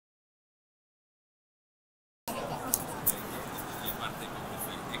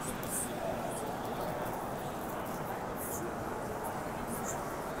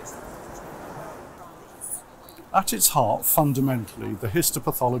At its heart, fundamentally, the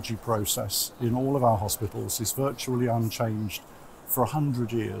histopathology process in all of our hospitals is virtually unchanged for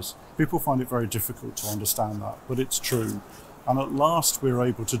 100 years. People find it very difficult to understand that, but it's true. And at last we're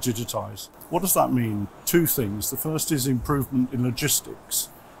able to digitize. What does that mean? Two things. The first is improvement in logistics.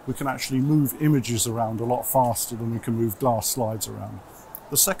 We can actually move images around a lot faster than we can move glass slides around.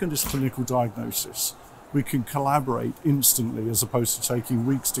 The second is clinical diagnosis. We can collaborate instantly as opposed to taking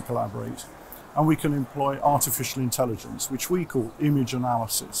weeks to collaborate. And we can employ artificial intelligence, which we call image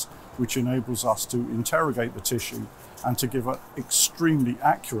analysis, which enables us to interrogate the tissue and to give an extremely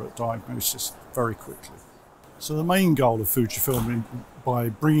accurate diagnosis very quickly. So the main goal of Fujifilm by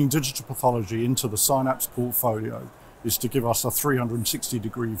bringing digital pathology into the Synapse portfolio is to give us a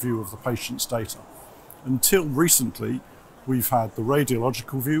 360-degree view of the patient's data. Until recently, we've had the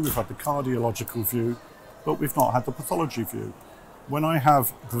radiological view, we've had the cardiological view, but we've not had the pathology view. When I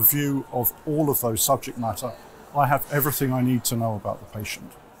have the view of all of those subject matter, I have everything I need to know about the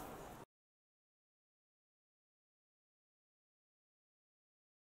patient.